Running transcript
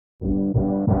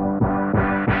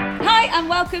and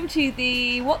welcome to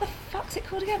the, what the fuck's it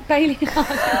called again? Bailey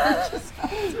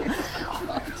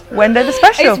Wendover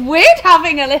special. It's weird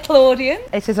having a little audience.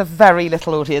 It is a very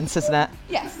little audience, isn't it?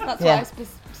 Yes, that's why I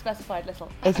specified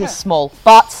little. It is small,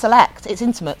 but select. It's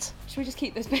intimate. Should we just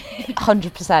keep this bit?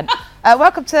 100%.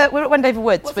 Welcome to, we're at Wendover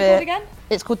Woods. What's it called again?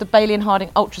 It's called the Bailey and Harding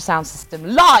Ultrasound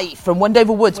System, live from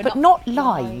Wendover Woods, but not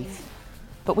live.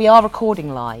 But we are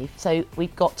recording live, so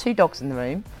we've got two dogs in the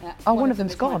room. Yeah, one of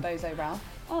them's gone. Bozo Ralph.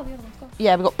 Oh, the other one's gone.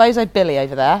 Yeah, we've got Bozo Billy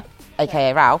over there,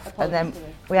 aka Ralph, and then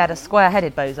we had a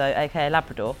square-headed Bozo, aka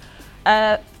Labrador.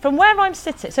 From where I'm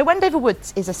sitting, so Wendover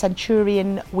Woods is a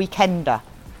Centurion weekender.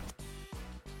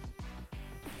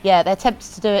 Yeah, they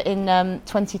attempted to do it in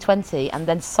 2020, and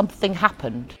then something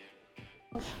happened.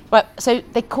 Right, so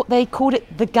they called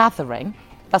it The Gathering.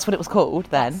 That's what it was called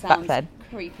then, back then.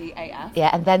 Creepy AF.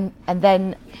 Yeah, and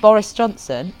then Boris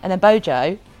Johnson and then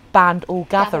Bojo banned all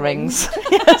gatherings.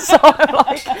 Yeah, so I'm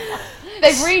like,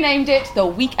 they've renamed it The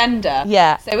Weekender.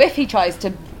 Yeah. So if he tries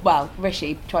to,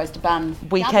 Rishi tries to ban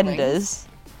weekenders.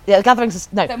 Yeah, gatherings is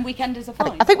no. Then weekenders are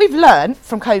fine. I think we've learned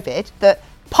from COVID that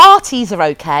parties are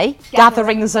okay,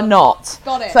 gatherings are not.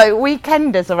 Got it. So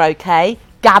weekenders are okay,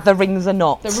 gatherings are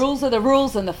not. The rules are the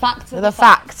rules and the facts are the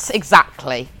facts.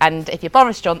 Exactly. And if you're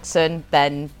Boris Johnson,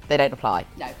 then they don't apply.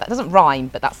 No. That doesn't rhyme,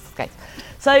 but that's the case.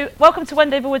 So, welcome to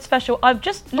Wendover Woods special. I'm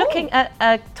just looking at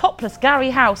a topless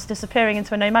Gary House disappearing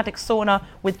into a nomadic sauna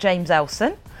with James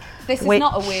Elson. This is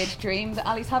not a weird dream that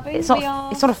Ali's having. It's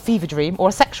not a fever dream or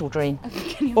a sexual dream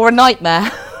or a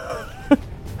nightmare.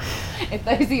 If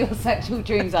those are your sexual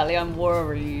dreams, Ali, I'm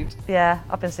worried. Yeah,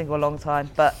 I've been single a long time,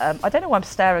 but I don't know why I'm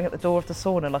staring at the door of the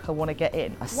sauna like I want to get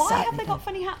in. Why have they got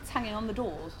funny hats hanging on the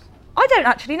doors? I don't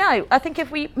actually know. I think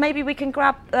if maybe we can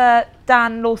grab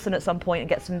Dan Lawson at some point and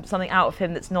get something out of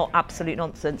him that's not absolute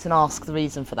nonsense and ask the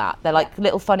reason for that. They're like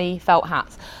little funny felt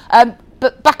hats.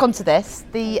 But back onto this,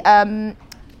 the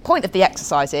point of the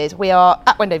exercise is we are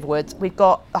at Wendover Woods. We've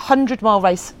got a 100-mile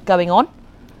race going on.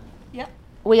 Yep.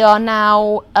 We are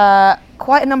now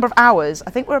quite a number of hours.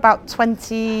 I think we're about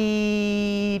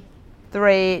 27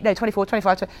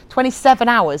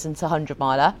 hours into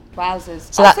 100-miler.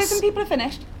 Wowzers. So some people have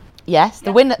finished. Yes,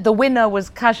 the winner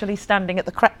was casually standing at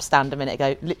the crepe stand a minute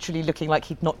ago, literally looking like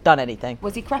he'd not done anything.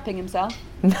 Was he crepping himself?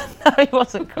 No, he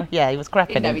wasn't. Yeah, he was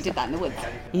crepping. No, he did that in the woods.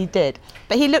 He did.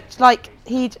 But he looked like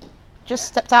he'd just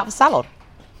stepped out of a salon,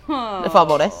 if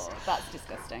I'm honest. That's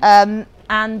disgusting.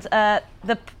 And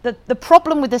the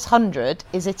problem with this 100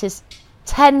 is it is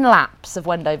 10 laps of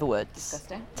Wendover Woods.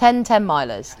 Disgusting. 10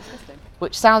 milers. Disgusting.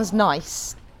 Which sounds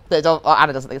nice. But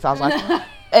Anna doesn't think it sounds nice.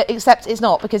 Except it's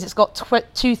not, because it's got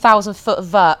 2,000 foot of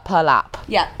vert per lap.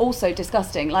 Yeah, also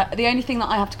disgusting. Like, the only thing that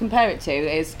I have to compare it to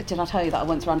is, did I tell you that I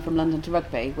once ran from London to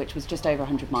Rugby, which was just over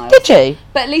 100 miles? Did you?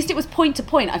 But at least it was point to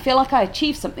point. I feel like I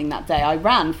achieved something that day. I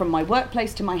ran from my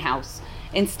workplace to my house.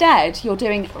 Instead, you're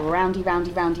doing roundy,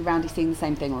 seeing the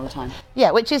same thing all the time.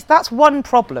 Yeah, that's one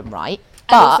problem, right?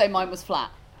 And also mine was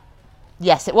flat.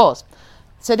 Yes, it was.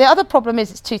 So the other problem is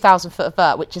it's 2,000 foot of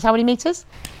vert, which is how many metres?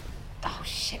 Oh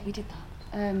shit, we did that.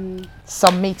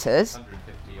 Some metres.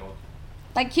 650 odd.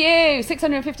 Thank you.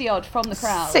 650 odd from the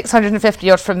crowd. 650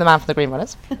 odd from the man from the Green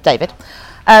Runners, David.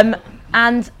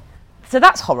 And so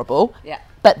that's horrible. Yeah.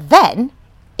 But then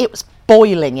it was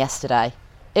boiling yesterday.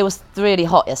 It was really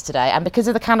hot yesterday, and because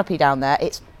of the canopy down there,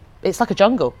 it's like a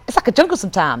jungle. It's like a jungle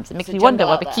sometimes. It makes me wonder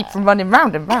why we keep from running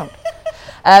round and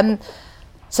round.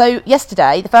 So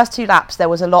yesterday, the first 2 laps, there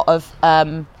was a lot of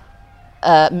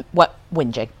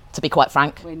whinging. To be quite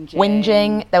frank,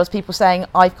 whinging. There was people saying,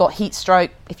 "I've got heat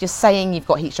stroke." If you're saying you've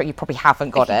got heat stroke, you probably haven't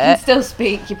got it. If you can still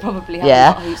speak, you probably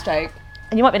haven't got heat stroke.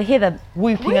 And you might be able to hear them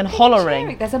whooping and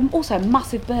hollering. There's also a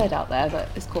massive bird out there that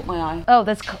has caught my eye. Oh,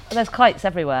 there's kites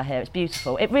everywhere here. It's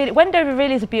beautiful. Wendover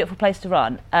really is a beautiful place to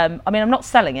run. I mean, I'm not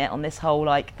selling it on this whole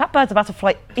that bird's about to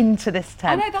fly into this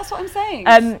tent. I know, that's what I'm saying.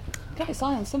 Get its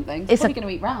eye on something. It's probably going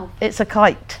to eat Ralph. It's a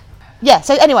kite. Yeah.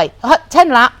 So anyway, 10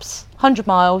 laps, 100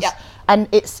 miles. Yeah. And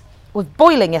it was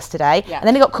boiling yesterday, yeah. And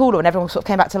then it got cooler and everyone sort of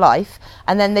came back to life,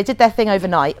 and then they did their thing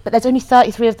overnight, but there's only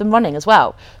 33 of them running as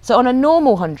well. So on a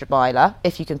normal 100-miler,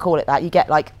 if you can call it that, you get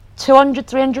like 200,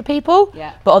 300 people,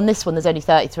 yeah. But on this one there's only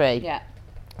 33. Yeah.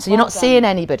 So you're not seeing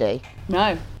anybody.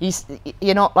 No.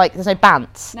 You're not there's no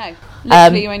bants. No.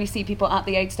 Literally you only see people at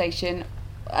the aid station,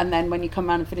 and then when you come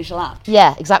around and finish a lap.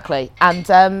 Yeah, exactly.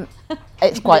 And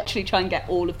it's quite... literally try and get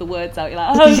all of the words out. You're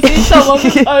like, I haven't seen someone for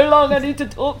so long, I need to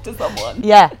talk to someone.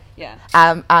 Yeah. Yeah.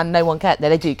 And no one cares. No,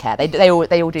 they do care. They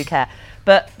all do care.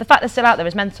 But the fact they're still out there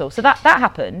is mental. So that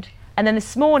happened. And then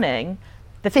this morning,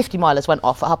 the 50-milers went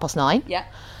off at 9:30. Yeah.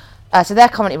 So they're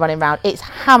currently running around. It's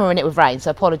hammering it with rain. So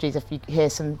apologies if you hear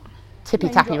some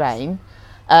tippy-tappy rain.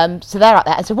 So they're out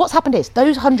there. And so what's happened is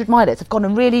those 100 milers have gone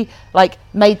and really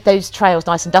made those trails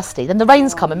nice and dusty. Then the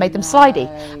rain's come and made them slidey.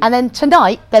 And then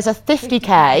tonight there's a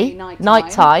 50k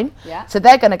nighttime. Yeah. So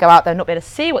they're going to go out there and not be able to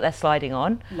see what they're sliding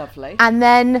on. Lovely. And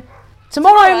then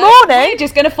tomorrow morning, we're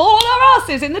just going to fall on our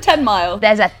asses in the 10 mile.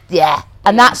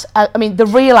 And that's, the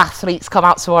real athletes come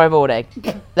out tomorrow morning.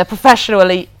 They're professional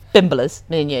elite bimblers,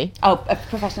 me and you. Oh,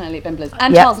 professional elite bimblers.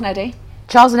 And Charles and Eddie.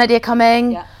 Charles and Eddie are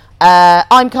coming. Yeah.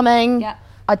 I'm coming. Yeah.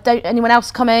 Anyone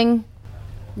else coming?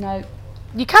 No.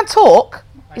 You can talk.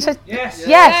 Yes.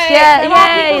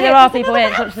 There are people here.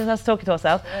 It's not just us talking to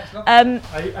ourselves.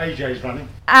 AJ's running.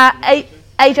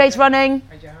 AJ's running.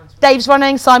 Dave's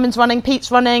running. Simon's running.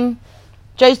 Pete's running.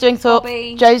 Joe's doing Thorpe.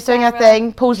 Joe's doing her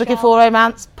thing. Paul's looking for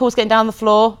romance. Paul's getting down on the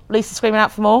floor. Lisa's screaming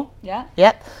out for more. Yeah.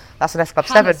 Yep. That's an S Club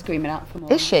 7. Hannah's screaming out for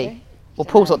more. Is she? Well,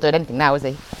 Paul's not doing anything now, is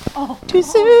he? Oh. Too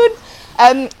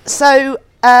soon. So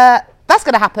that's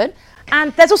going to happen.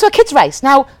 And there's also a kids' race.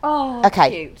 Now,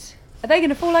 Cute. Are they going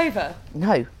to fall over?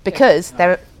 No, because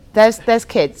there's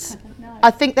kids. No.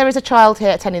 I think there is a child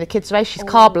here attending the kids' race. She's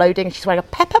carb loading and she's wearing a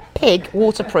Peppa Pig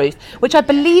waterproof, which I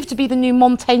believe to be the new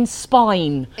Montaigne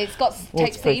Spine. It's got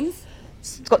taped seams.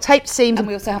 It's got taped seams. And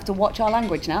we also have to watch our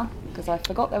language now, because I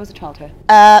forgot there was a child here.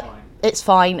 It's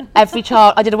fine. Every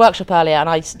child. I did a workshop earlier and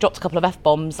I dropped a couple of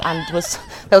F-bombs and there was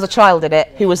a child in it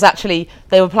who was actually,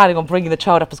 they were planning on bringing the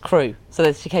child up as crew. So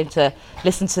that she came to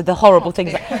listen to the horrible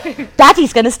things like,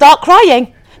 Daddy's going to start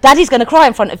crying. Daddy's going to cry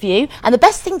in front of you. And the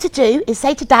best thing to do is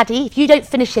say to Daddy, if you don't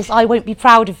finish this, I won't be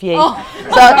proud of you. So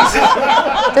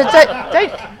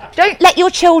don't let your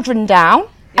children down.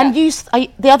 Yeah. And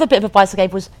the other bit of advice I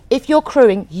gave was, if you're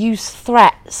crewing, use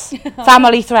threats,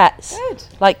 family threats. Good.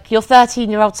 Like, your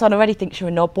 13-year-old son already thinks you're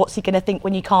a knob. What's he going to think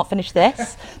when you can't finish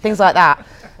this? Things like that.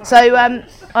 So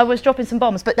I was dropping some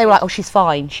bombs, but they were like, oh, she's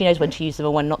fine. She knows when to use them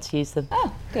and when not to use them.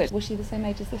 Oh, good. Was she the same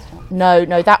age as this one?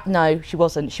 No, she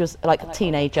wasn't. She was like a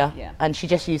teenager, and she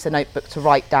just used a notebook to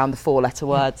write down the 4-letter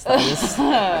words that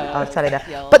I was telling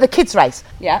her. But the kids' race.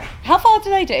 Yeah. How far do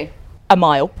they do? A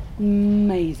mile.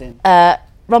 Amazing.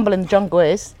 Rumble in the Jungle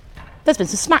is, there's been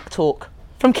some smack talk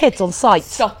from kids on site.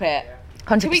 Stop it.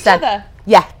 100%. To each other?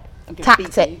 Yeah.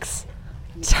 Tactics,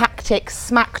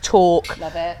 smack talk.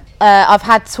 Love it. I've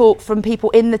had talk from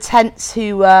people in the tents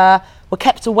who were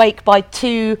kept awake by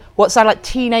two what sound like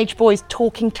teenage boys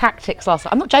talking tactics last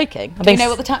night. I'm not joking. Do you know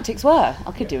what the tactics were?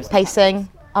 I could do a pacing.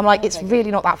 I'm like, it's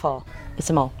really not that far. It's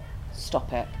a mile.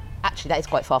 Stop it. Actually, that is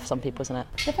quite far for some people, isn't it?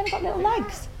 They've only got little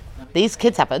legs. These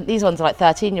kids haven't. These ones are like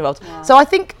 13-year-olds. Yeah. So I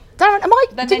think, Darren,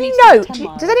 does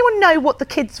anyone know what the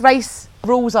kids' race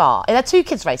rules are? Are there 2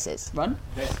 kids' races?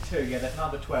 There's 2, yeah. There's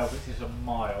another 12, which is a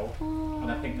mile.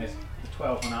 And I think there's the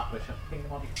 12 and up, which I think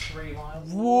might be 3 miles.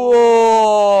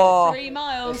 Whoa! 3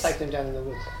 miles. Take them down in the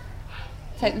woods.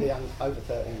 Take them. The over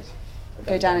 13s.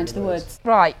 Go down into the woods.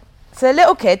 Right. So the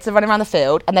little kids are running around the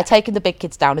field and they're taking the big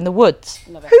kids down in the woods.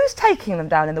 Who's taking them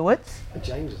down in the woods?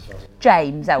 James as well.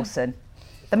 James Elson.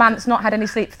 The man that's not had any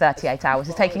sleep for 38 hours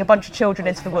is taking a bunch of children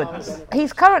into the woods.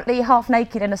 He's currently half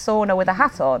naked in a sauna with a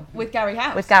hat on. With Gary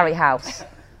House.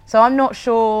 So I'm not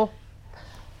sure.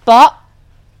 But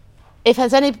if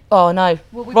there's any... Oh, no.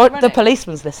 The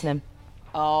policeman's listening.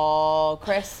 Oh,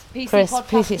 Chris.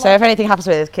 PC. So if anything happens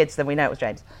with his kids, then we know it was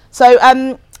James. So,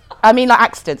 like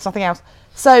accidents, nothing else.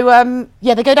 So,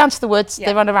 they go down to the woods. Yeah.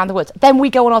 They run around the woods. Then we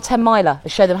go on our 10 miler and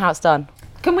show them how it's done.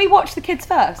 Can we watch the kids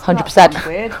first? 100%.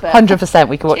 Weird, 100%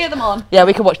 we can watch. Cheer them on. Yeah,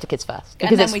 we can watch the kids first.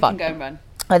 Because and then we can go and run.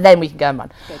 And then we can go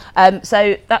and run.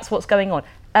 So that's what's going on.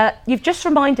 You've just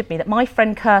reminded me that my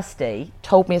friend Kirsty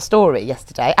told me a story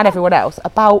yesterday, and everyone else,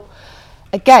 about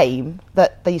a game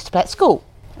that they used to play at school.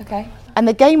 Okay. And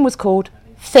the game was called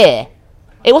Fear.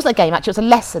 It wasn't a game, actually, it was a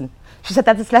lesson. She said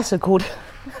there's this lesson called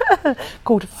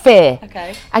called Fear.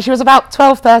 Okay. And she was about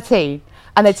 12, 13,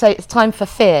 and they'd say it's time for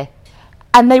fear.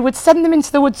 And they would send them into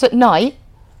the woods at night,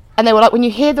 and they were like, when you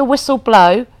hear the whistle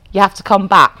blow, you have to come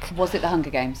back. Was it the Hunger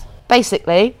Games?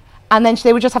 Basically. And then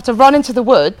they would just have to run into the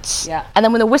woods, and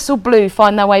then when the whistle blew,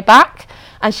 find their way back.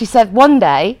 And she said one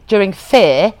day, during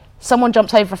Fear, someone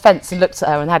jumped over a fence and looked at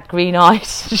her and had green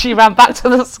eyes. She ran back to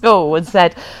the school and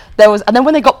said and then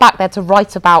when they got back, they had to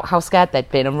write about how scared they'd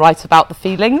been and write about the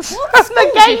feelings. What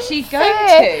school did she go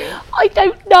to? I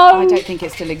don't know. I don't think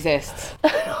it still exists. Do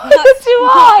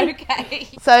I? Okay.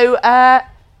 So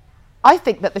I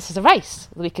think that this is a race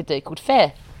that we could do called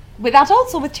Fear. With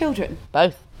adults or with children?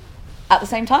 Both. At the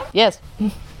same time? Yes.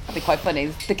 That'd be quite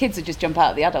funny. The kids would just jump out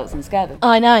at the adults and scare them.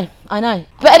 I know.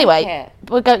 But anyway,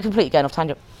 we're completely going off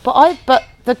tangent. But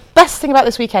the best thing about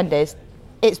this weekend is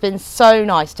it's been so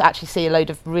nice to actually see a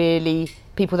load of really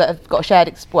people that have got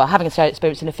having a shared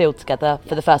experience in a field together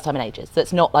for the first time in ages. So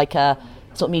it's not like a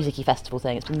sort of music-y festival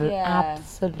thing. It's been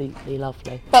absolutely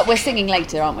lovely. But we're singing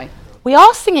later, aren't we? We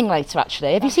are singing later,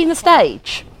 actually. Have you seen the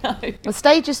stage? No. The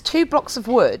stage is 2 blocks of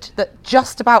wood that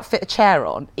just about fit a chair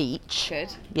on each. Good.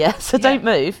 Yeah, so don't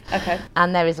move. Okay.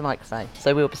 And there is a microphone,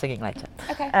 so we will be singing later.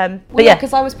 Okay. But yeah,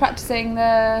 because I was practising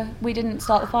the "We Didn't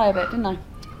Start the Fire" bit, didn't I?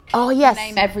 Oh yes.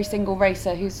 Name every single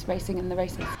racer who's racing in the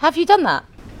races. Have you done that?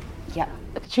 Yeah.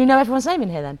 Do you know everyone's name in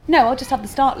here then? No, I'll just have the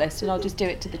start list and I'll just do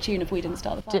it to the tune of "We Didn't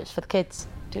Start the Fire." Do it for the kids.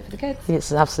 Do it for the kids. I think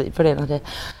it's an absolutely brilliant idea.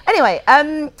 Anyway,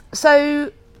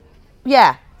 so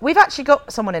yeah, we've actually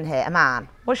got someone in here, a man.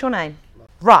 What's your name?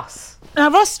 Russ.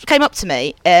 Now, Russ came up to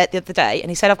me the other day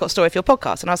and he said, I've got a story for your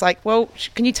podcast. And I was like, well,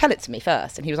 can you tell it to me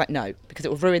first? And he was like, no, because it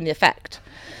will ruin the effect.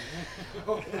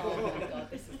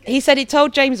 He said he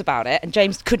told James about it and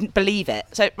James couldn't believe it.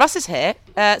 So Russ is here.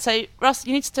 So Russ,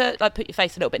 you need to put your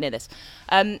face a little bit near this.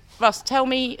 Russ, tell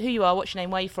me who you are, what's your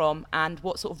name, where you're from, and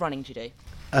what sort of running do you do?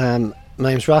 My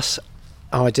name's Russ.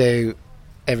 I do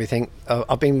everything.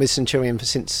 I've been with Centurion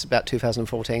since about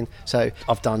 2014. So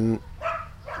I've done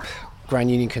Grand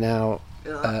Union Canal.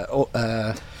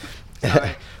 I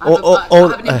have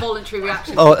an involuntary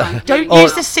reaction. Don't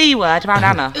use the C word around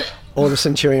Anna. All the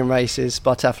Centurion races,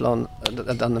 Biathlon,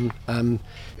 I've done them.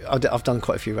 I've done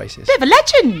quite a few races. Bit of a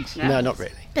legend. No, not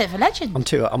really. Bit of a legend.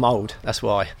 I'm old, that's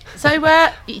why. So,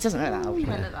 he doesn't know that old. You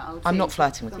don't look that old, I'm do not you?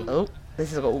 flirting with you. Oh,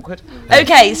 this is awkward.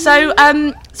 Okay, so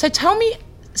tell me,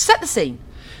 set the scene.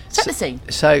 Set the scene.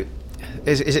 So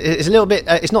it's a little bit,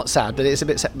 it's not sad, but it's a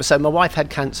bit sad. So my wife had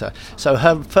cancer. So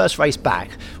her first race back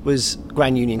was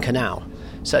Grand Union Canal.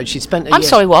 So she'd spent a year... I'm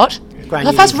sorry, what? Grand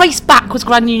Her Union. first race back was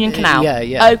Grand Union Canal?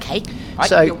 Yeah. Okay. Right.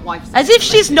 So, as if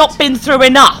she's not been through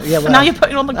enough. Yeah, well, now you're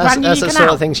putting on the Grand Union That's Canal. the sort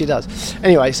of thing she does.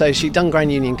 Anyway, so she'd done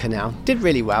Grand Union Canal, did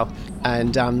really well,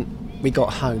 and we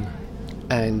got home.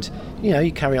 And,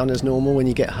 you carry on as normal when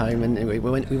you get home, and we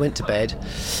went to bed.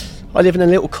 I live in a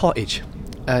little cottage,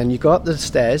 and you go up the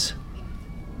stairs,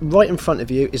 right in front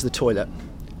of you is the toilet.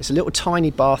 It's a little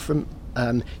tiny bathroom.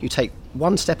 You take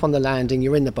one step on the landing,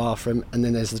 you're in the bathroom, and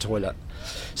then there's the toilet.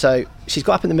 So she's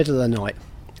got up in the middle of the night,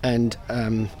 and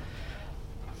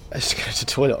she goes to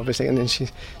the toilet, obviously, and then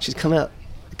she's come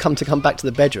back to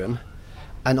the bedroom,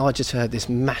 and I just heard this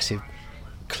massive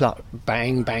cluck,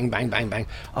 bang, bang, bang, bang, bang.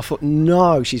 I thought,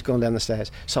 no, she's gone down the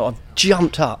stairs. So I've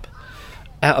jumped up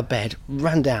out of bed,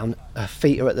 ran down. Her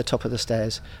feet are at the top of the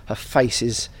stairs. Her face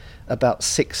is about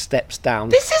 6 steps down.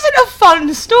 This isn't a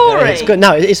fun story. Yeah, it's good.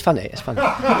 No, it is funny. It's funny.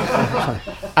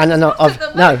 And then I've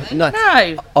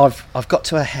got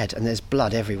to her head, and there's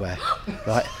blood everywhere.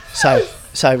 Right. So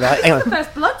right. Hang on.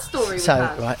 First blood story.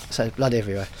 So blood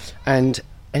everywhere. And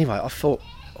anyway, I thought,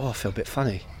 I feel a bit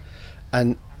funny,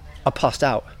 and I passed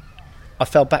out. I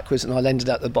fell backwards, and I landed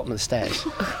at the bottom of the stairs.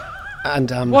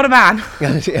 And what a man!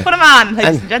 What a man,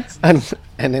 ladies and gents. And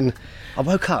then I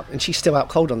woke up, and she's still out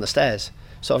cold on the stairs.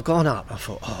 So I've gone up. I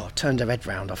thought, I turned her head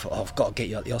round. I thought, I've got to get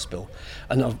you at the hospital.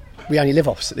 And we only live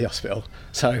opposite the hospital.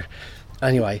 So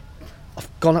anyway, I've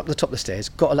gone up the top of the stairs,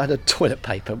 got a load of toilet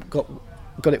paper, got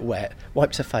it wet,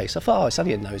 wiped her face. I thought, it's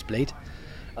only a nosebleed.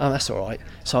 That's all right.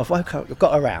 So I've woke her up,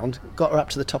 got her around, got her up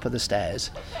to the top of the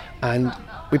stairs, and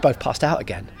we both passed out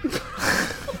again.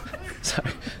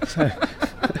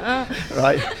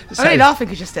 Right. I'm only laughing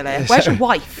because you're still here. Where's your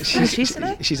wife? Is she still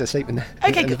here? She's asleep in the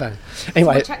good. van.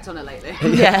 Anyway, I checked on her lately.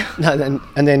 Yeah. No,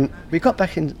 and then we got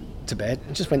back into bed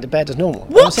and just went to bed as normal. What?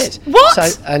 That was it. What?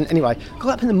 So, and anyway, got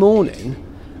up in the morning,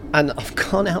 and I've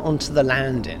gone out onto the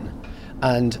landing,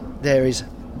 and there is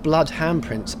blood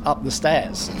handprints up the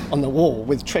stairs on the wall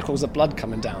with trickles of blood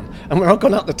coming down. And when I've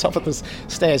gone up the top of the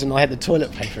stairs and I had the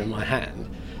toilet paper in my hand,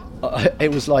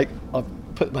 it was like I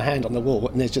put my hand on the wall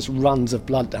and there's just runs of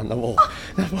blood down the wall.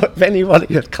 If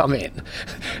anybody had come in,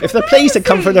 if the police had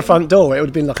come through the front door, it would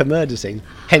have been like a murder scene.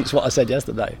 Hence what I said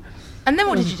yesterday. And then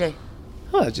what did you do?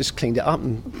 I just cleaned it up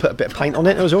and put a bit of paint on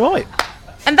it. It was all right.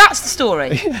 And that's the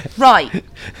story. Yeah. Right.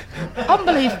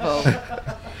 Unbelievable.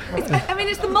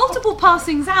 It's the multiple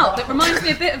passings out that reminds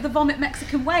me a bit of the Vomit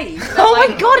Mexican Wave. Oh my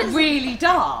God, it's really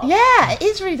dark. Yeah, it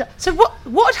is really dark. So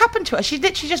what had happened to her? She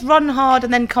literally just run hard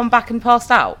and then come back and passed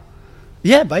out?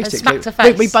 Yeah, basically. Smacked her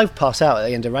face. We both pass out at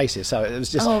the end of races, so it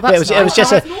was just it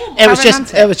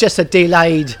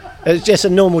was just a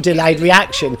normal delayed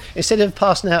reaction. Instead of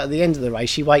passing out at the end of the race,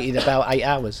 she waited about 8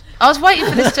 hours. I was waiting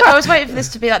for this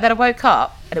to be like, then I woke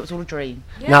up and it was all a dream.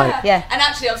 Yeah. No. Yeah. And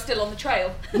actually I was still on the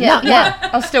trail. Yeah.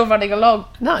 I was still running along.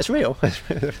 No, it's real.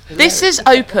 This has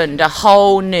opened a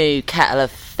whole new kettle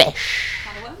of fish.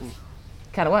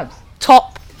 Can of worms.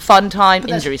 Top fun time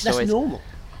injury stories. That's normal.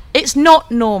 It's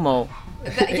not normal.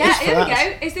 Yeah, here we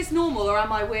go. Is this normal or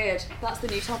am I weird? That's the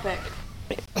new topic.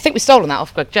 I think we've stolen that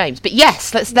off Greg James, but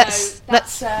yes, let's.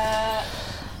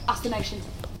 Ask the Nation.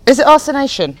 Is it Ask the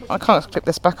Nation? I can't click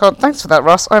this back on. Thanks for that,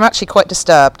 Ross. I'm actually quite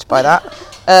disturbed by that.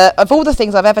 Of all the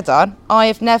things I've ever done, I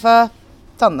have never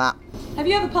done that. Have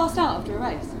you ever passed out after a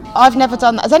race? I've never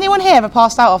done that. Has anyone here ever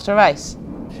passed out after a race?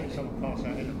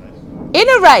 In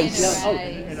a race?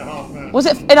 In a half marathon. Was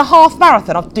it in a half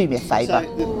marathon? Oh, do me a favour.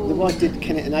 So the wife did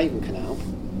Kennet and Avon Canal.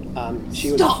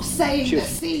 Stop saying the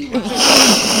C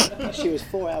word. She was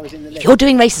 4 hours in the lead. You're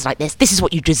doing races like this. This is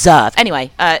what you deserve.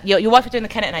 Anyway, your wife was doing the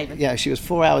Kennet and Avon. Yeah, she was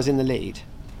 4 hours in the lead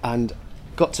and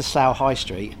got to Slough High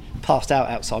Street, passed out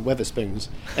outside Wetherspoons,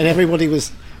 and everybody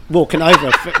was walking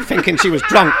over thinking she was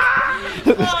drunk.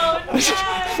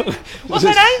 What's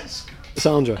her name?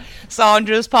 Sandra.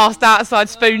 Sandra's passed out outside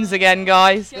Spoons again,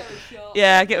 guys.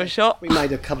 Yeah, get her a shot. We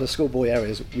made a couple of schoolboy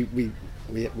errors. We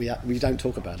don't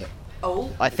talk about it.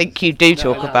 Oh. I think you do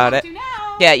talk about it.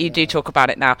 Yeah, you do talk about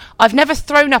it now. I've never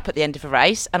thrown up at the end of a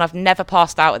race, and I've never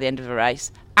passed out at the end of a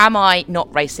race. Am I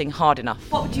not racing hard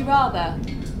enough? What would you rather?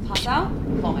 Pass out?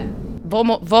 Vomit.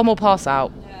 Vom or pass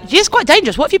out? Yeah. It's quite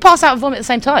dangerous. What if you pass out and vomit at the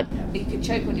same time? You could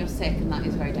choke when you're sick, and that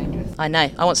is very dangerous. I know.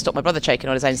 I once stopped my brother choking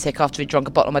on his own sick after he'd drunk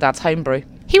a bottle of my dad's homebrew.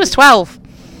 He was 12.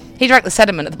 He drank the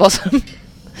sediment at the bottom.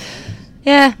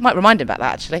 Yeah, might remind him about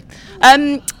that, actually.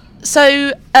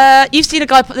 So, you've seen a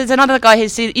guy, there's another guy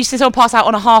who's seen, you've seen someone pass out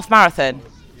on a half marathon.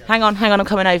 Hang on, I'm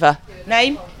coming over.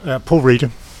 Name? Paul Reeder.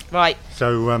 Right.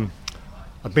 So,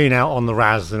 I've been out on the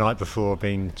RAS the night before. I've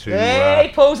been to.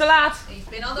 Hey, Paul's a lad. He's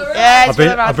been on the road. Yeah,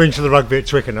 I've been to the rugby at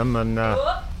Twickenham and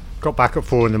got back at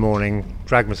 4 a.m,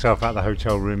 dragged myself out of the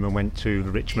hotel room and went to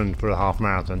Richmond for a half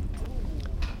marathon.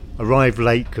 Arrived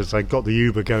late because I got the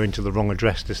Uber going to the wrong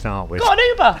address to start with. Got an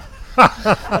Uber.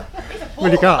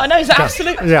 Really can't. I know, he's an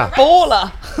absolute yeah.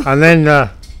 baller. And then,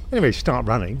 anyway, start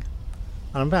running.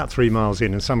 And I'm about 3 miles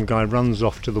in, and some guy runs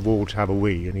off to the wall to have a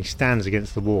wee, and he stands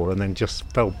against the wall and then just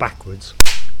fell backwards.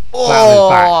 Flat on his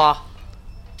back.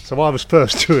 So I was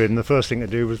first to him. The first thing to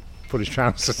do was put his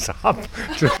trousers up.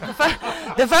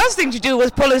 The first thing to do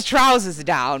was pull his trousers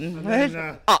down.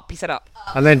 Then, up, he said up.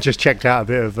 And then just checked out a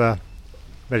bit of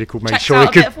medical, make Checked sure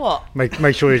out he a could bit of what?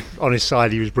 make sure on his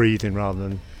side he was breathing rather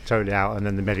than totally out. And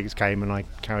then the medics came and I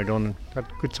carried on and had a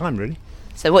good time, really.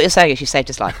 So what you're saying is you saved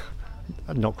his life.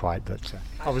 Not quite, but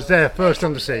I was there first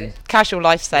on the scene. Casual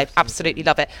life saved, absolutely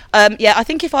love it. Yeah, I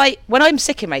think when I'm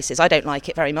sick in races, I don't like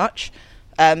it very much.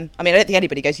 I mean, I don't think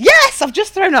anybody goes, yes, I've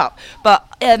just thrown up. But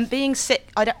being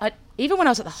sick, even when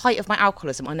I was at the height of my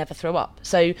alcoholism, I never threw up.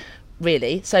 So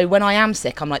when I am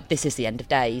sick, I'm like, this is the end of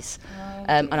days.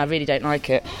 And I really don't like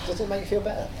it. Does it make you feel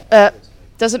better?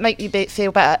 Does it make you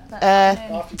feel better?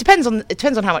 It depends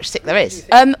on how much sick there is.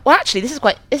 Well, actually, this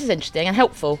is interesting and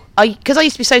helpful. Because I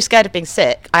used to be so scared of being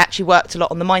sick, I actually worked a lot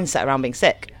on the mindset around being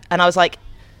sick. And I was like,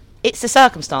 it's the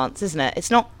circumstance, isn't it? It's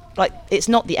not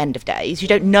the end of days. You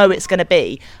don't know it's going to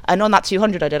be. And on that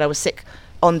 200 I did, I was sick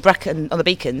on Brecon on the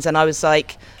Beacons, and I was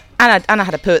like, and I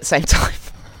had a poo at the same time.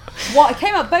 What? It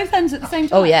came up both ends at the same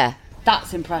time? Oh yeah.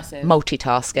 That's impressive.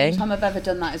 Multitasking. The time I've ever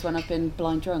done that is when I've been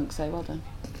blind drunk, so well done.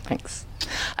 Thanks.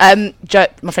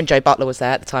 My friend Joe Butler was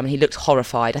there at the time, and he looked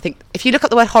horrified. I think if you look at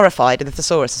the word horrified in the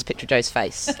thesaurus, there's a picture of Joe's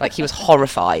face. Like, he was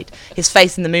horrified. His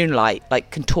face in the moonlight,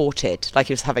 like, contorted, like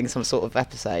he was having some sort of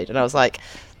episode. And I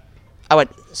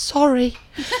went, sorry.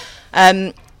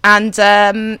 And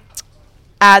I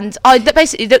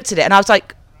basically looked at it, and I was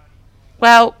like,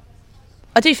 well,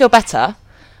 I do feel better.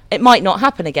 It might not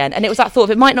happen again. And it was that thought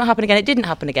of it might not happen again. It didn't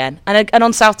happen again. And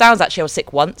on South Downs, actually, I was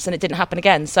sick once, and it didn't happen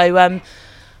again. So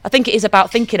I think it is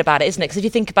about thinking about it, isn't it? Because if you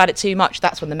think about it too much,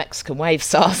 that's when the Mexican wave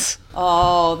starts.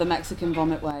 Oh, the Mexican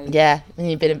vomit wave. Yeah,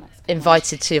 and you've been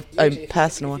invited to your own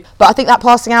personal one. But I think that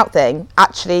passing out thing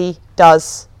actually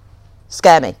does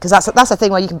scare me, because that's a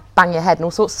thing where you can bang your head and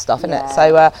all sorts of stuff, isn't it?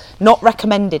 So not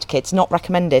recommended, kids, not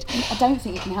recommended. I don't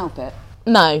think you can help it.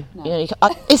 No. You know,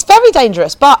 it's very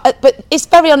dangerous, but it's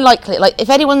very unlikely. Like, if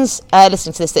anyone's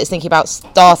listening to this that is thinking about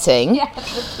starting, yeah,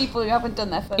 the people who haven't done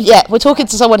their first. Yeah, we're talking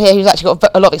to someone here who's actually got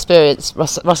a lot of experience.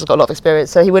 Russell's got a lot of experience,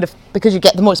 so he would have, because you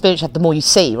get the more experience you have, the more you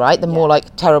see, right? The more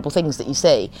like terrible things that you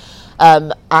see,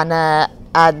 and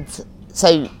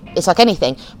so it's like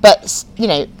anything. But you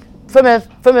know, from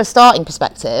a starting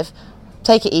perspective,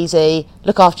 take it easy,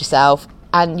 look after yourself.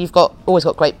 And you've always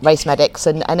got great race medics,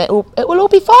 and it will all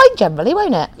be fine generally,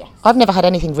 won't it? Yes. I've never had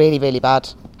anything really, really bad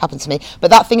happen to me.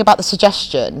 But that thing about the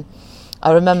suggestion,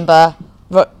 I remember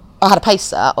I had a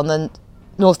pacer on the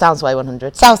North Downsway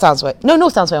 100, North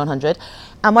Downsway 100,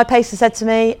 and my pacer said to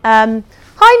me, "Hi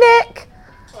Nick,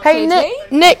 hey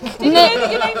Did Nick, Did you know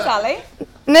that your name's Ali?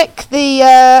 Nick,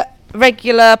 the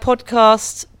regular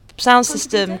podcast sound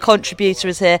system contributor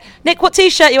is here. Nick, what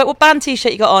band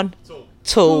t-shirt you got on?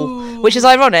 Tool. Which is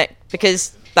ironic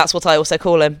because that's what I also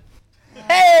call him.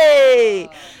 Hey!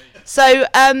 So,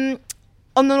 on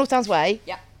the North Downs Way,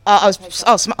 I'm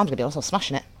going to be honest, I was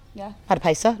smashing it. Yeah. Had a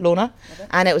pacer, Lorna,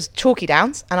 and it was chalky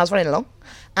downs, and I was running along.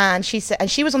 And she said, and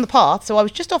she was on the path, so I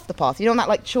was just off the path. You know, on that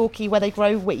like chalky where they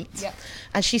grow wheat. Yeah.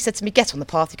 And she said to me, "Get on the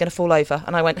path, you're going to fall over."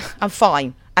 And I went, "I'm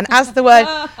fine." And as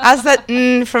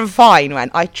the from fine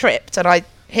went, I tripped and I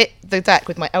hit the deck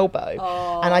with my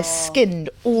elbow, and I skinned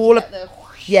all of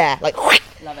like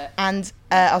Love it. And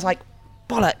I was like,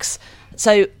 bollocks.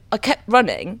 So I kept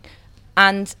running,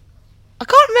 and I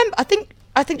can't remember.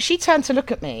 I think she turned to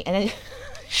look at me, and then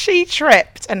she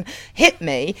tripped and hit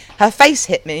me. Her face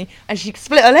hit me, and she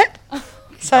split her lip.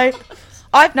 So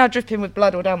I've now dripping with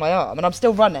blood all down my arm, and I'm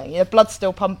still running. You know, blood's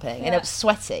still pumping, and it was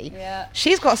sweaty. Yeah.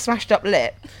 She's got a smashed up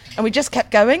lip, and we just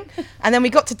kept going. And then we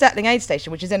got to Detling Aid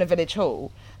Station, which is in a village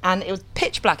hall, and it was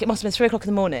pitch black. It must have been 3 o'clock in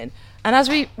the morning. And as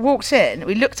we walked in,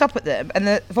 we looked up at them, and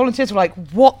the volunteers were like,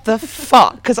 "What the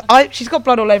fuck?" Because she's got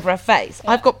blood all over her face.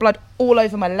 I've got blood all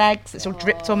over my legs. It's all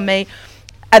dripped on me.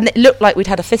 And it looked like we'd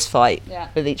had a fist fight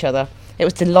with each other. It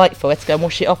was delightful. We had to go and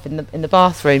wash it off in the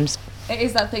bathrooms. It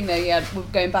is that thing though, yeah,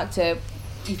 going back to,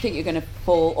 you think you're going to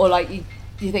fall, or like you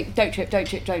think, don't trip,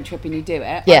 and you do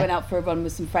it. Yeah. I went out for a run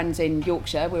with some friends in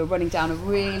Yorkshire. We were running down a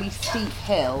really steep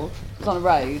hill. It was on a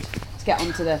road to get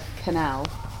onto the canal.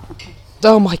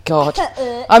 Oh my God.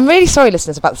 I'm really sorry,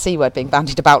 listeners, about the C word being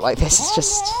bandied about like this. It's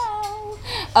just...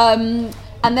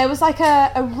 And there was like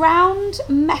a round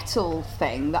metal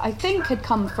thing that I think had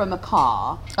come from a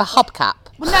car. A hubcap.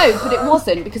 Well, no, but it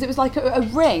wasn't, because it was like a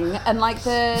ring, and like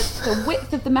the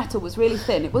width of the metal was really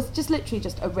thin. It was just literally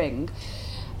just a ring.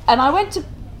 And I went to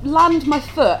land my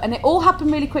foot, and it all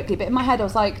happened really quickly, but in my head I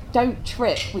was like, don't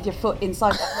trip with your foot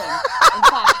inside that ring. In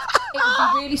fact, it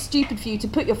would be really stupid for you to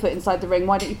put your foot inside the ring.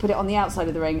 Why don't you put it on the outside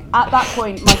of the ring? At that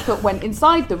point, my foot went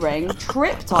inside the ring,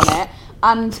 tripped on it,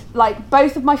 and like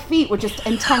both of my feet were just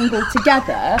entangled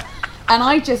together, and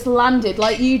I just landed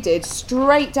like you did,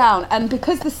 straight down. And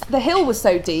because the hill was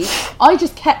so deep, I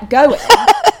just kept going.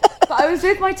 But I was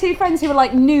with my 2 friends who were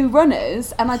like new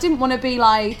runners, and I didn't want to be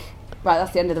like, right,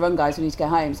 that's the end of the run, guys, we need to go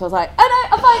home. So I was like, oh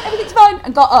no, I'm fine, everything's fine,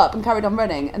 and got up and carried on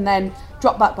running, and then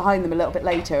dropped back behind them a little bit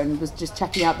later and was just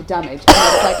checking out the damage, and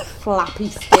there was like flappy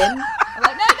skin. I'm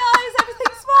like, no guys,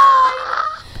 everything's fine.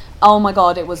 Oh my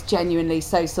God, it was genuinely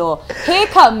so sore. Here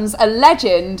comes a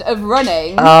legend of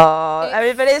running. Oh,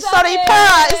 everybody's Sonny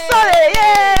Pratt! It's Sonny!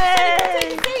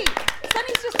 Yay!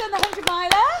 Sonny's just done the 100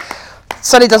 miler.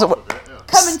 Sonny doesn't...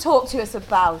 Come and talk to us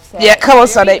about it. Yeah, come on, You're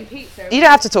Sonny. eating pizza. You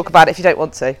don't have to talk about it if you don't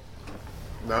want to.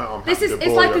 No, I'm This happy is, to it's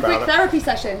bore like you a group about it. therapy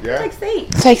session. Yeah. Take a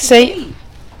seat. Take a seat.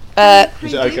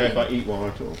 Is it okay if I eat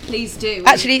one at all? Please do.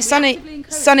 Actually, We Sonny actively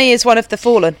encourage Sonny is one of the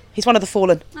fallen. He's one of the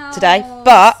fallen it. today. Oh,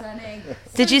 But Sonny.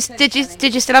 did you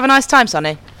Sonny. still have a nice time,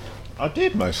 Sonny? I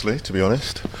did mostly, to be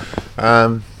honest.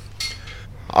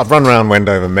 I've run around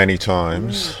Wendover many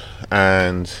times,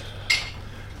 and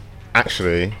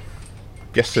actually,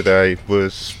 yesterday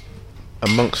was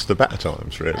amongst the better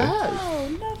times, really.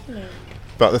 Oh, lovely.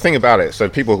 But the thing about it, so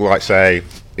people like say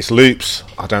it's loops.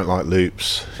 I don't like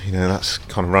loops. You know, that's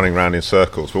kind of running around in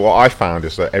circles. But what I found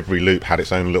is that every loop had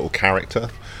its own little character.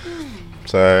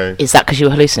 So Is that because you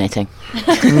were hallucinating?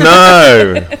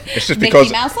 no, it's just because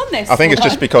Mickey Mouse on this. I think it's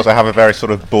just because I have a very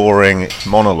sort of boring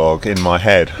monologue in my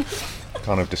head,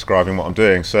 kind of describing what I'm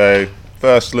doing. So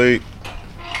first loop,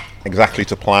 exactly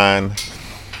to plan.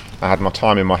 I had my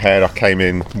time in my head. I came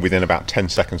in within about 10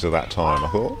 seconds of that time. I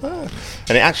thought,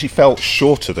 and it actually felt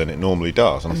shorter than it normally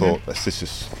does. And I thought,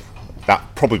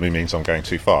 that probably means I'm going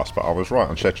too fast, but I was right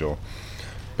on schedule.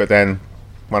 But then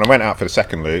when I went out for the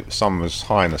second loop, the sun was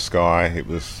high in the sky. It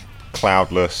was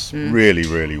cloudless, really,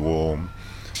 really warm,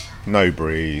 no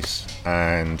breeze,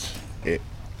 and it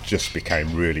just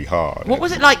became really hard. What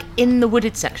was it like in the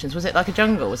wooded sections? Was it like a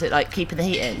jungle? Was it like keeping the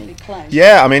heat in? Really close.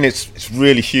 Yeah, I mean, it's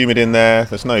really humid in there.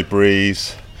 There's no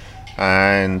breeze,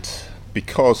 and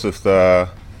because of the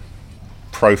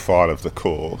profile of the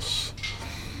course,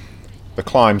 the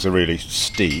climbs are really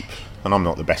steep, and I'm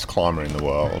not the best climber in the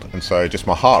world, and so just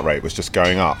my heart rate was just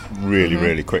going up really,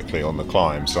 really quickly on the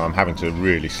climb, so I'm having to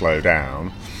really slow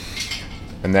down.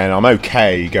 And then I'm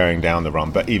okay going down the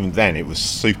run, but even then it was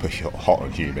super hot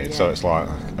and humid, so it's like,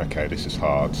 okay, this is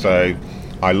hard. So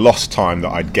I lost time that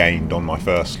I'd gained on my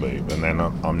first loop, and then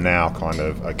I'm now kind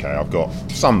of, okay, I've got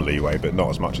some leeway, but not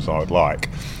as much as I would like.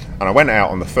 And I went out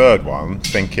on the third one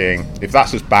thinking, if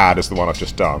that's as bad as the one I've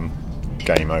just done,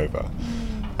 game over.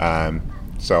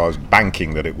 So I was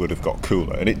banking that it would have got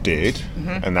cooler, and it did.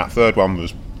 And that third one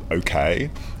was okay.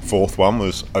 Fourth one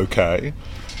was okay.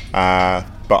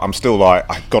 But I'm still like,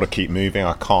 I've got to keep moving.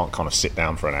 I can't kind of sit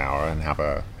down for an hour and have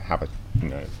a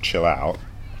chill out.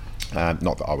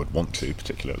 Not that I would want to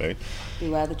particularly.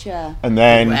 Beware the chair. And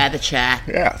then Beware the chair.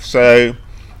 Yeah, so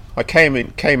I came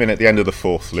in at the end of the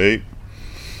fourth loop.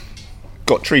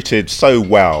 Got treated so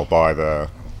well by the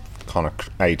kind of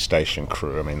aid station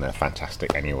crew. I mean, they're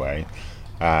fantastic anyway.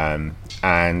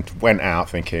 And went out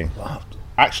thinking, well,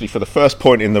 actually, for the first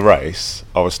point in the race,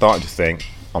 I was starting to think,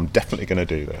 I'm definitely going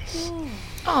to do this.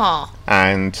 Oh.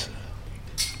 And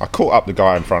I caught up the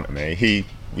guy in front of me.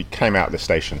 We came out of the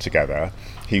station together.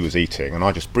 He was eating, and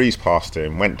I just breezed past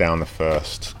him, went down the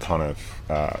first kind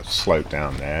of slope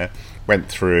down there, went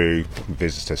through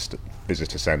visitor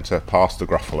centre, past the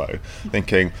Gruffalo,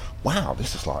 thinking, wow,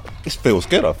 this feels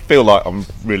good. I feel like I'm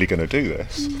really going to do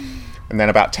this. And then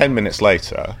about 10 minutes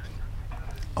later,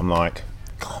 I'm like,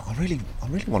 God, I really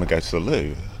want to go to the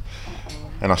loo.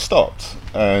 And I stopped,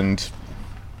 and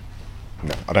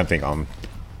no, I don't think I'm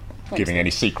giving any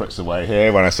secrets away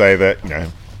here when I say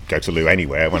that, go to loo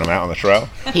anywhere when I'm out on the trail.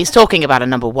 He's talking about a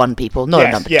number 1, people, not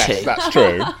a number 2. Yes, that's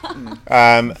true.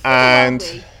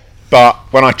 But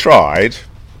when I tried,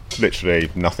 literally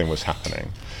nothing was happening.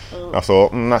 I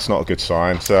thought, that's not a good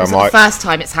sign. So It's I'm not like, the first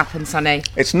time it's happened, Sonny.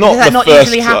 it's not Does that the not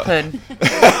first usually time. happen?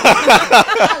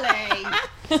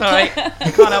 Sorry,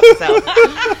 I can't help myself.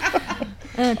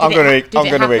 I'm going to ignore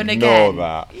again?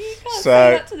 that. You can't So-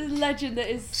 say that to the legend that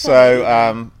is. So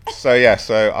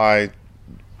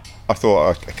I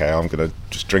thought, okay, I'm going to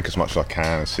just drink as much as I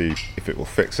can and see if it will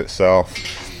fix itself,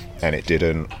 and it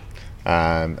didn't.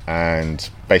 And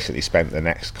basically spent the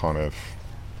next kind of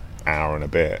hour and a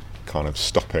bit kind of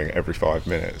stopping every 5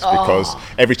 minutes because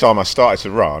every time I started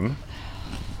to run,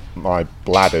 my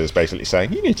bladder's basically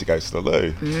saying, you need to go to the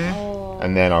loo.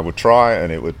 And then I would try,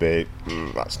 and it would be,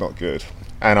 that's not good.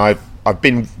 And I've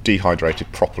been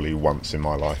dehydrated properly once in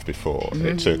my life before.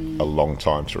 It took a long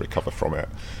time to recover from it,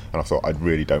 and I thought I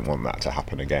really don't want that to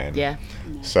happen again. Yeah.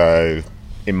 So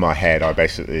in my head, I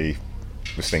basically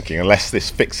was thinking, unless this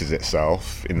fixes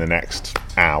itself in the next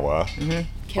hour,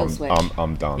 Kill switch.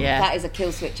 I'm done. Yeah. That is a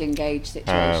kill switch engaged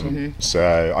situation.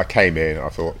 So I came in, I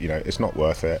thought, it's not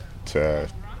worth it to,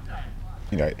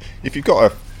 if you've got a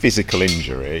physical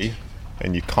injury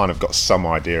and you've kind of got some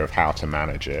idea of how to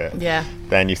manage it,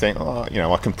 then you think,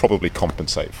 I can probably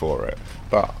compensate for it,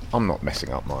 but I'm not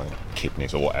messing up my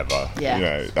kidneys or whatever.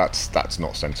 Yeah. That's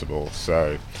not sensible.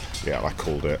 So yeah, I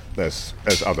called it. There's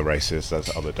other races,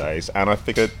 there's other days, and I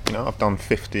figured, I've done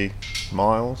 50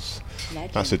 miles.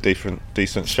 Legend. That's a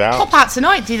decent shout. Pop out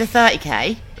tonight, do the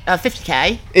 30k,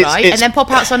 50k, It's- right? it's- And then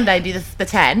pop out Sunday and do the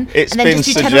 10. It's and then been just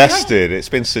do 10 on the night. suggested. It's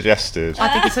been suggested.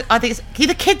 I think it's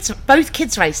either both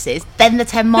kids races, then the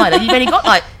 10 mile. You've only got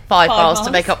like 5 miles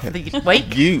to make up for the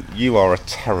week. You are a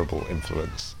terrible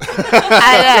influence.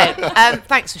 I know.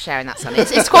 Thanks for sharing that, Sonny.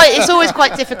 It's always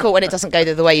quite difficult when it doesn't go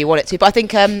the way you want it to. But I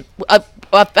think I've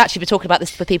actually been talking about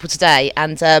this with people today,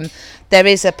 and there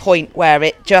is a point where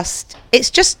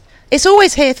it's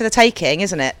always here for the taking,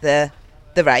 isn't it? The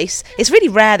race. It's really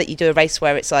rare that you do a race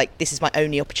where it's like, this is my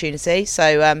only opportunity.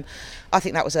 So I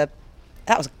think that was a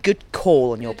good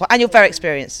call on your part, and you're very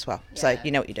experienced as well. So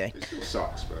you know what you're doing. It still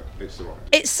sucks, but it's the right.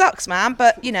 It sucks, man,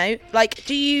 but like, have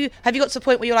you got to the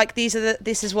point where you're like, this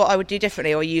is what I would do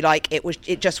differently, or are you like,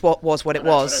 it just what was what it I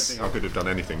don't was? think I could have done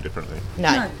anything differently.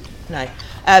 No.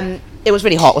 It was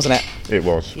really hot, wasn't it? It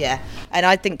was. Yeah, and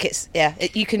I think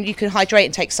you can hydrate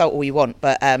and take salt all you want,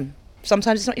 but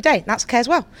sometimes it's not your day, and that's okay as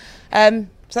well.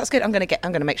 So that's good. I'm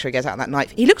gonna make sure he goes out on that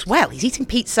night. He looks well. He's eating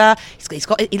pizza. He looks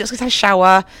like he's had a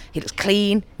shower. He looks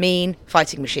clean, mean,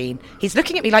 fighting machine. He's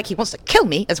looking at me like he wants to kill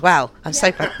me as well. I'm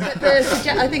so glad.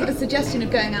 I think the suggestion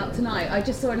of going out tonight, I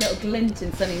just saw a little glint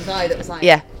in Sunny's eye that was like,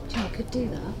 Yeah. I could do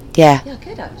that. Yeah. Yeah, I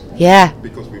could actually. Yeah.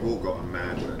 Because we've all got a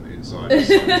mad one inside us.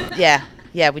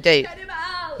 Yeah, we do. Get him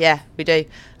out. Yeah, we do.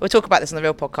 We'll talk about this on the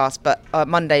real podcast, but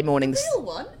Monday mornings. Real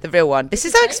one. The real one. This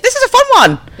is a fun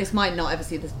one. This might not ever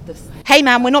see this. Hey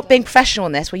man, we're not being professional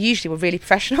on this. We're really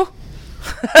professional.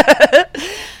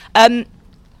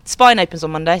 Spine opens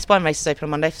on Monday. Spine races open on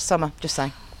Monday for summer. Just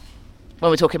saying.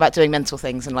 When we're talking about doing mental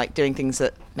things and like doing things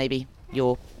that maybe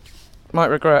you might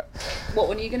regret. What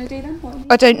one are you going to do then? What are you-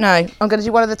 I don't know. I'm going to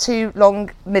do one of the two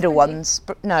long middle ones.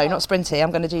 No, not sprinty.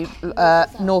 I'm going to do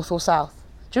north or south.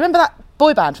 Do you remember that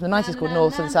boy band from the 90s called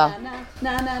North and South?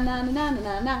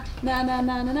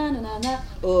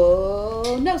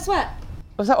 Oh, no sweat.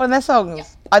 Was that one of their songs? Yeah.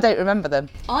 I don't remember them.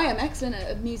 I am excellent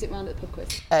at music round at the pub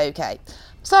quiz. Okay.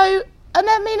 So, and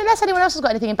I mean, unless anyone else has got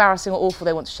anything embarrassing or awful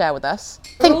they want to share with us.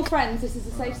 We're all friends, this is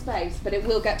a safe space, but it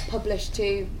will get published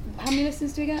to... How many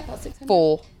listeners do we get? About 600?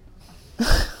 4.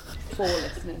 4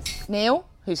 listeners. Neil,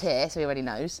 who's here, so he already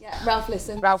knows. Yeah. Ralph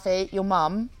listens. Ralphie, your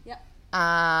mum. Yeah.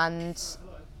 And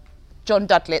John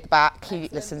Dudley at the back, he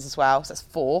listens as well, so that's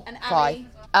 4. And 5. Ali.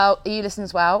 Oh, you listen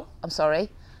as well, I'm sorry.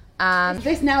 And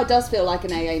This now does feel like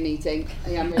an AA meeting.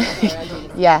 Yeah, I'm really sorry. I do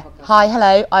listen yeah, to the podcast. hi,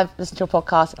 hello, I've listened to your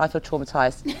podcast and I feel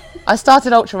traumatised. I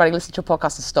started ultra running, listened to your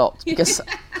podcast and stopped because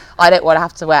I don't want to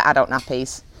have to wear adult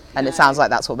nappies, and it sounds like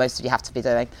that's what most of you have to be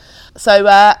doing. So,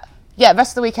 yeah,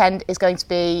 rest of the weekend is going to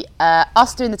be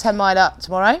us doing the 10 miler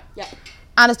tomorrow. Yeah.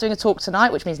 Anna's doing a talk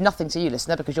tonight, which means nothing to you,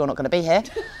 listener, because you're not going to be here.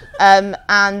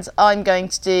 And I'm going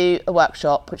to do a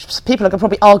workshop, which people are going to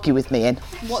probably argue with me in.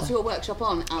 What's your workshop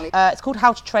on, Ali? It's called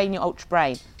How to Train Your Ultra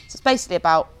Brain. So it's basically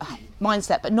about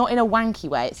mindset, but not in a wanky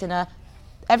way. It's in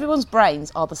everyone's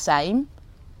brains are the same.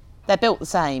 They're built the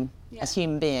same as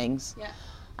human beings. Yeah.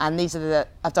 And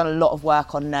I've done a lot of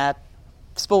work on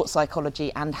sports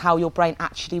psychology and how your brain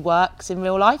actually works in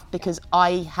real life, because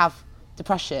I have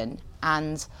depression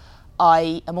and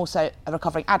I am also a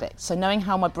recovering addict. So knowing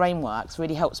how my brain works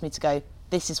really helps me to go,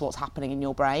 this is what's happening in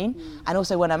your brain. And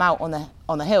also when I'm out on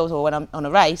the hills or when I'm on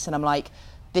a race and I'm like,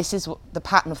 this is what the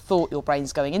pattern of thought your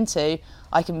brain's going into,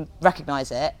 I can recognise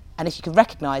it. And if you can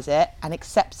recognise it and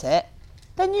accept it,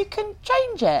 then you can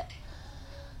change it.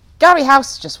 Gary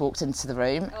House just walked into the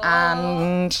room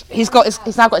and he's now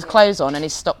got his clothes on and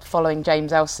he's stopped following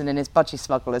James Elson and his budgie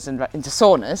smugglers and into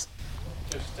saunas.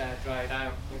 Just dried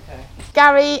out. Okay.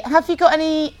 Gary, have you got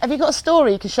a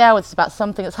story you can share with us about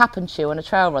something that's happened to you on a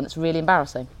trail run that's really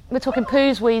embarrassing? We're talking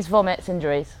poos, wheeze, vomits,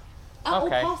 injuries. Okay. Or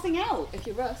passing out, if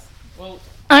you're Russ. Well,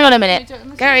 Hang on a minute. Can we do it in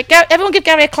the Gary, everyone give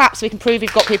Gary a clap so we can prove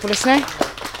we've got people listening.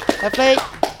 Lovely.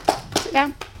 Sit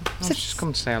down. just come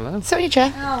and say hello. Sit on your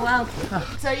chair. Oh, wow.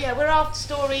 So yeah, we're after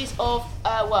stories of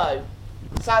woe.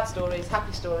 Sad stories,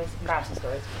 happy stories, embarrassing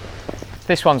stories.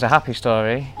 This one's a happy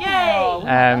story.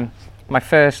 Yay! My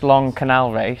first long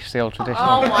canal race, the old traditional.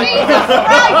 Oh my Jesus Christ,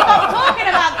 stop talking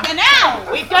about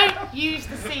canal! We don't use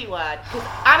the C word because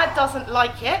Anna doesn't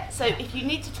like it. So if you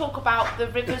need to talk about the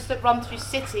rivers that run through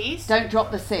cities, Don't drop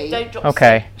the C. don't drop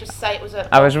Okay. C. Just say it was a...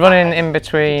 I was running in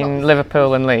between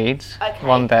Liverpool and Leeds Okay.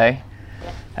 one day,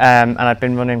 and I'd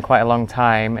been running quite a long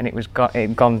time, and it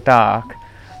had gone dark,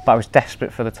 but I was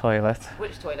desperate for the toilet.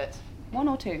 Which toilet? 1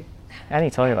 or 2? Any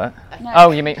toilet? No.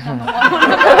 Oh, you mean?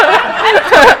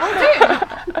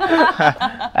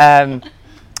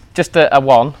 Just a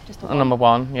one, Just a a one. number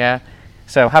 1, yeah.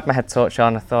 So I had my head torch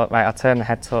on. I thought, right, I'll turn the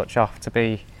head torch off to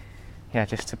be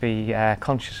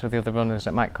conscious of the other runners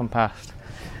that might come past.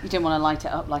 You didn't want to light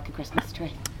it up like a Christmas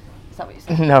tree. Is that what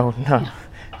you're saying?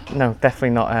 No,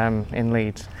 definitely not in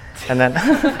Leeds. And then,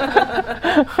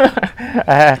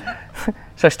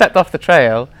 so I stepped off the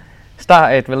trail,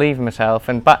 started relieving myself,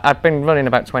 and I'd been running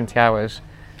about 20 hours,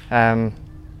 and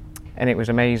it was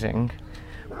amazing.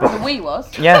 The wee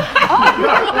was? Yeah.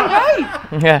 Oh,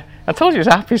 great! Yeah, I told you it was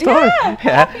a happy story. Yeah,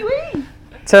 happy wee!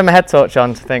 Turned my head torch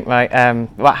on to think, like,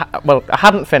 well, I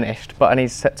hadn't finished, but I need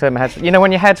to turn my head. You know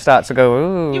when your head starts to go,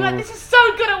 ooh. You went, this is so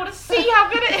good, I want to see how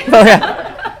good it is. Oh,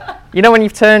 yeah. You know when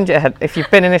you've turned your head, if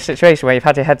you've been in this situation where you've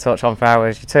had your head torch on for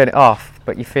hours, you turn it off,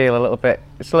 but you feel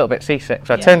it's a little bit seasick.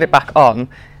 So I turned it back on,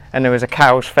 and there was a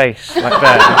cow's face, like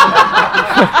there.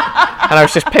 And I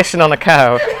was just pissing on a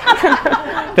cow.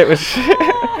 That was...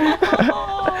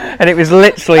 and it was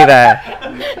literally there.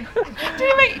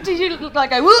 Did you look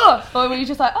like go, whoa? Or were you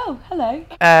just like, oh, hello?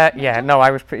 Yeah, no,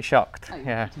 I was pretty shocked. Oh,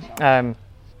 Yeah.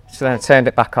 So then I turned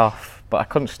it back off, but I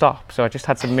couldn't stop, so I just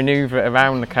had to manoeuvre it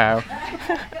around the cow.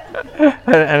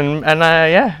 and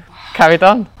yeah, carried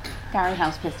on. Gary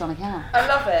House pissed on a cow. I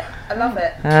love it. I love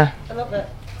it. Yeah. I love it.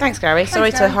 Thanks, Gary.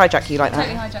 Sorry Gary. to hijack you like that.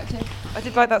 Totally hijacked it. I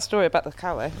did like that story about the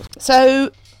cow though.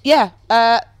 So, yeah.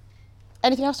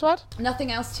 Anything else to add?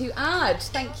 Nothing else to add.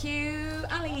 Thank you,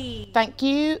 Ali. Thank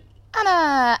you,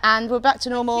 Anna. And we're back to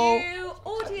normal. Thank you,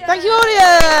 audience. Thank you,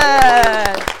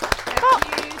 audience.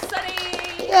 Thank you,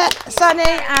 Sunny. Yeah, Sunny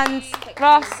and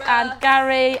Ross and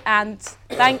Gary, and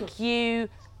thank you,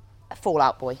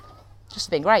 Fallout Boy. Just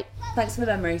been great. Thanks for the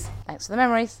memories. Thanks for the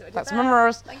memories. Thanks for the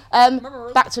back.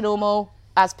 memories. Back to normal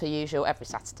as per usual every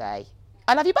Saturday.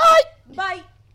 I love you. Bye. Bye.